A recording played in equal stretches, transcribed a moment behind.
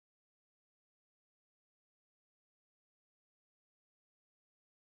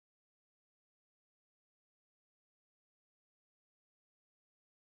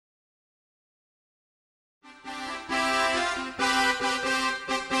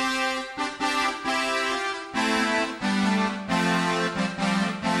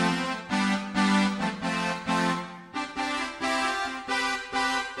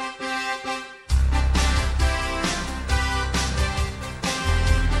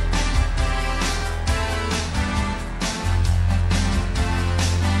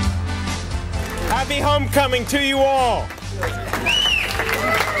happy homecoming to you all.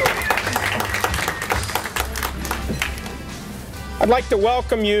 I'd like to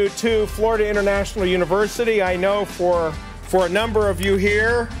welcome you to Florida International University. I know for a number of you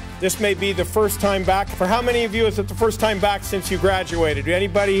here, this may be the first time back. For how many of you is it the first time back since you graduated?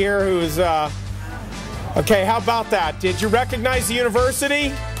 Anybody here who's, okay, how about that? Did you recognize the university?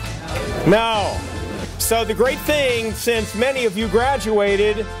 No. So the great thing, since many of you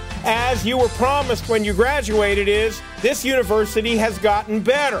graduated, as you were promised when you graduated, is this university has gotten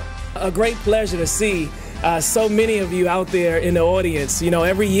better. A great pleasure to see so many of you out there in the audience. You know,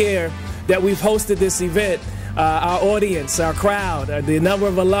 every year that we've hosted this event, our audience, our crowd, the number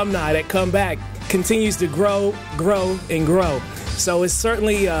of alumni that come back continues to grow, and grow. So it's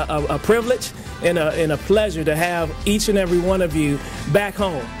certainly a privilege and a pleasure to have each and every one of you back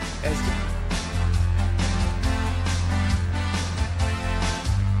home.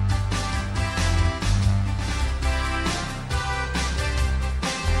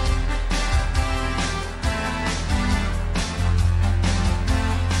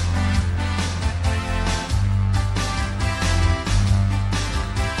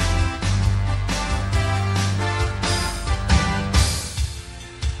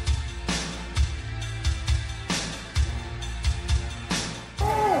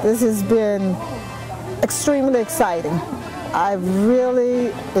 This has been extremely exciting. I've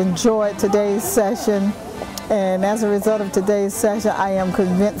really enjoyed today's session, and as a result of today's session, I am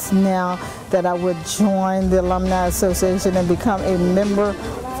convinced now that I would join the Alumni Association and become a member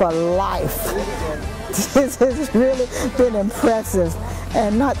for life. This has really been impressive,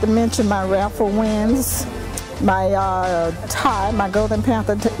 and not to mention my raffle wins, my tie, my Golden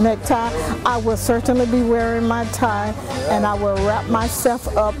Panther necktie. I will certainly be wearing my tie, and I will wrap myself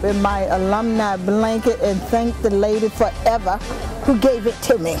up in my alumni blanket and thank the lady forever who gave it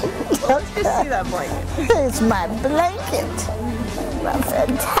to me. Let's see that blanket. It's my blanket.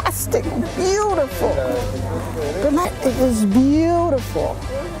 Fantastic, beautiful. It is beautiful.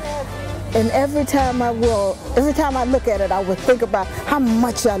 And every time I look at it, I will think about how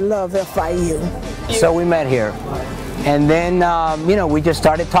much I love FIU. So we met here, and then you know, we just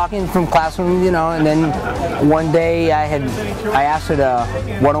started talking from classroom, you know, and then one day I asked her to,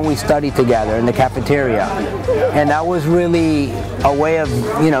 why don't we study together in the cafeteria? And that was really a way of,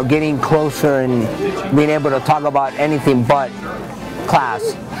 you know, getting closer and being able to talk about anything but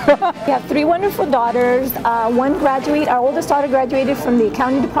class. We have three wonderful daughters. Our oldest daughter graduated from the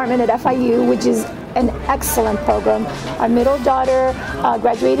accounting department at FIU, which is an excellent program. Our middle daughter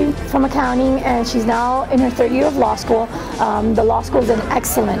graduated from accounting, and she's now in her third year of law school. The law school is an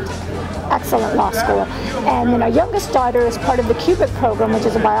excellent law school. And then our youngest daughter is part of the Cubic program, which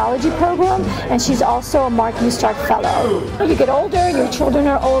is a biology program, and she's also a Mark U. Stark Fellow. You get older, your children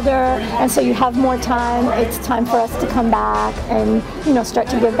are older, and so you have more time. It's time for us to come back and, you know, start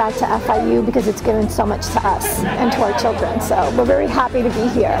to give back to FIU, because it's given so much to us and to our children. So we're very happy to be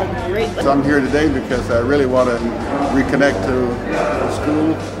here. So I'm here today because I really want to reconnect to the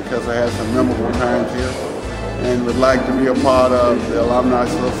school, because I had some memorable times here, and would like to be a part of the Alumni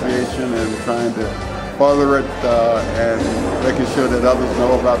Association and trying to further it and making sure that others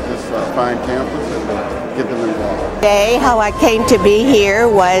know about this fine campus and get them involved. Today, how I came to be here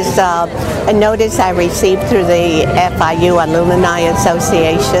was a notice I received through the FIU Alumni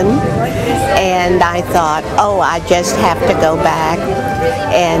Association, and I thought, oh, I just have to go back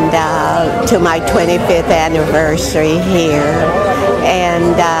and to my 25th anniversary here,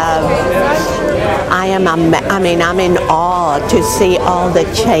 and I'm in awe to see all the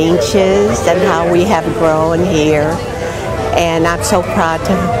changes and how we have grown here. And I'm so proud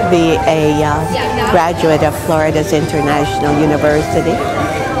to be a graduate of Florida's International University.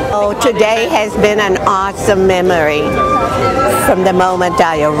 Oh, today has been an awesome memory from the moment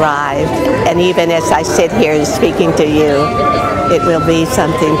I arrived. And even as I sit here and speaking to you, it will be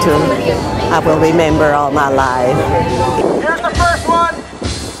something I will remember all my life. Here's the first one.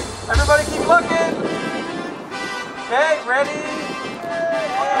 Everybody keep looking. Okay, ready?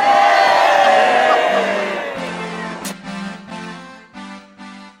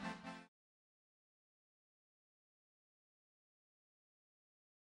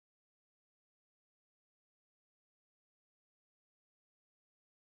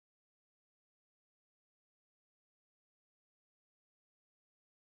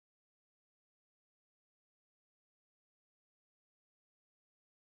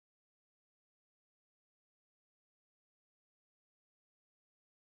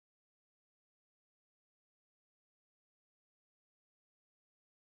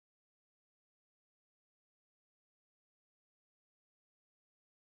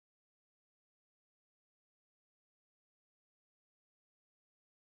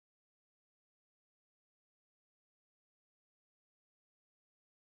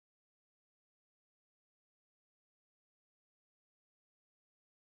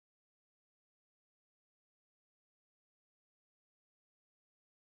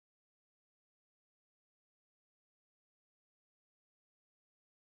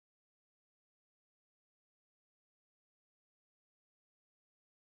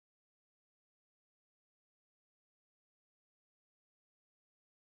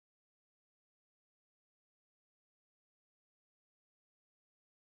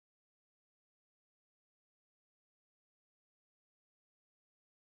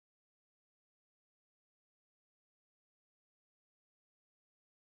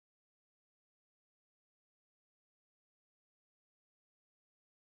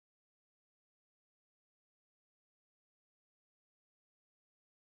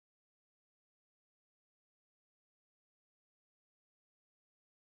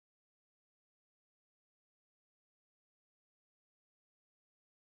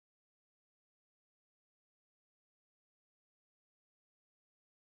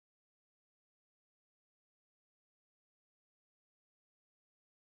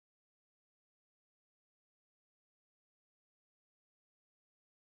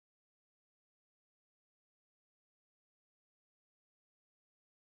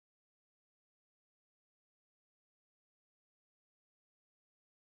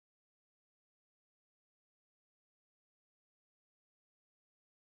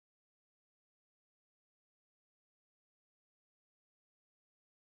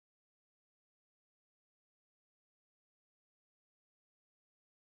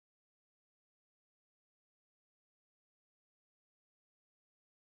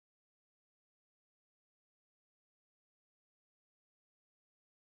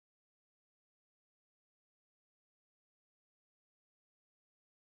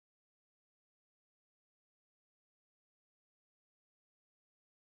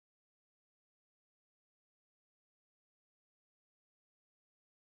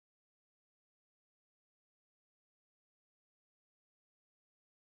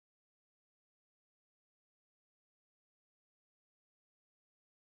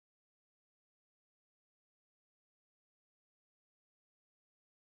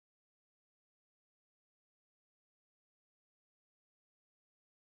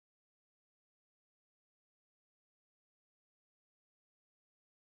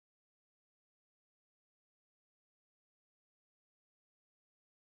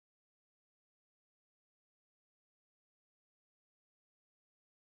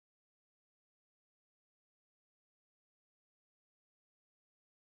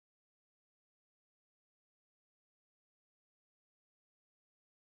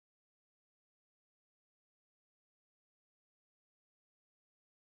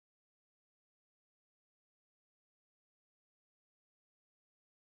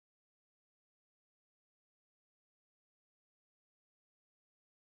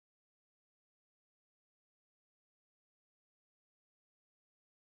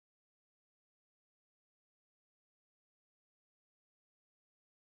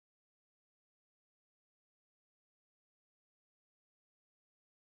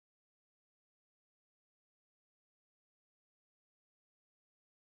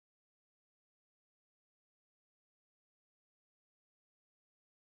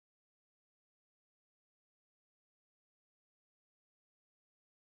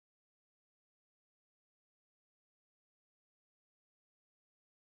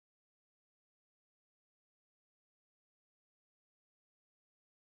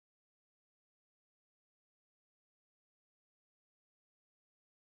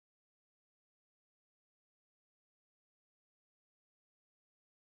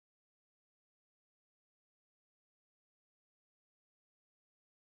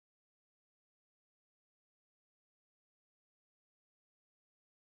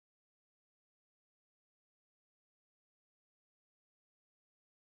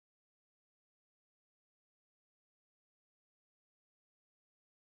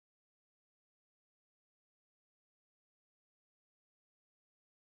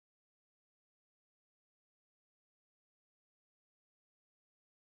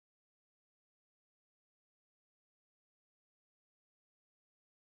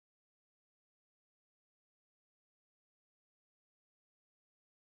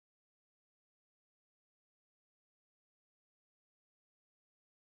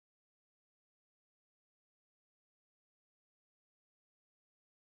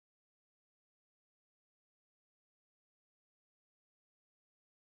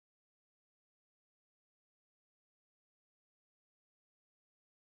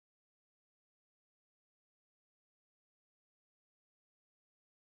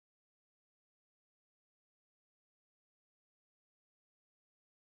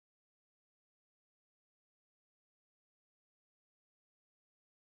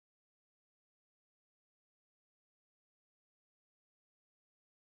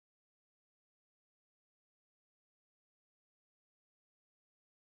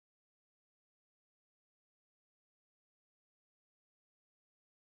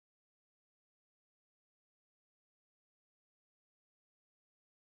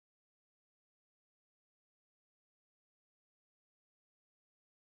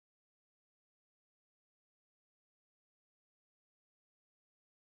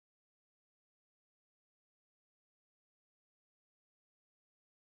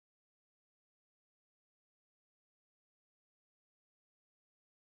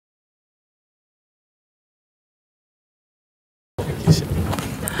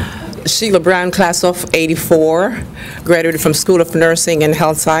 Sheila Brown, class of '84, graduated from School of Nursing and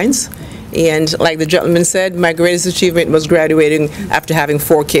Health Science. And like the gentleman said, my greatest achievement was graduating after having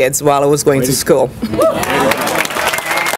 4 kids while I was going to school.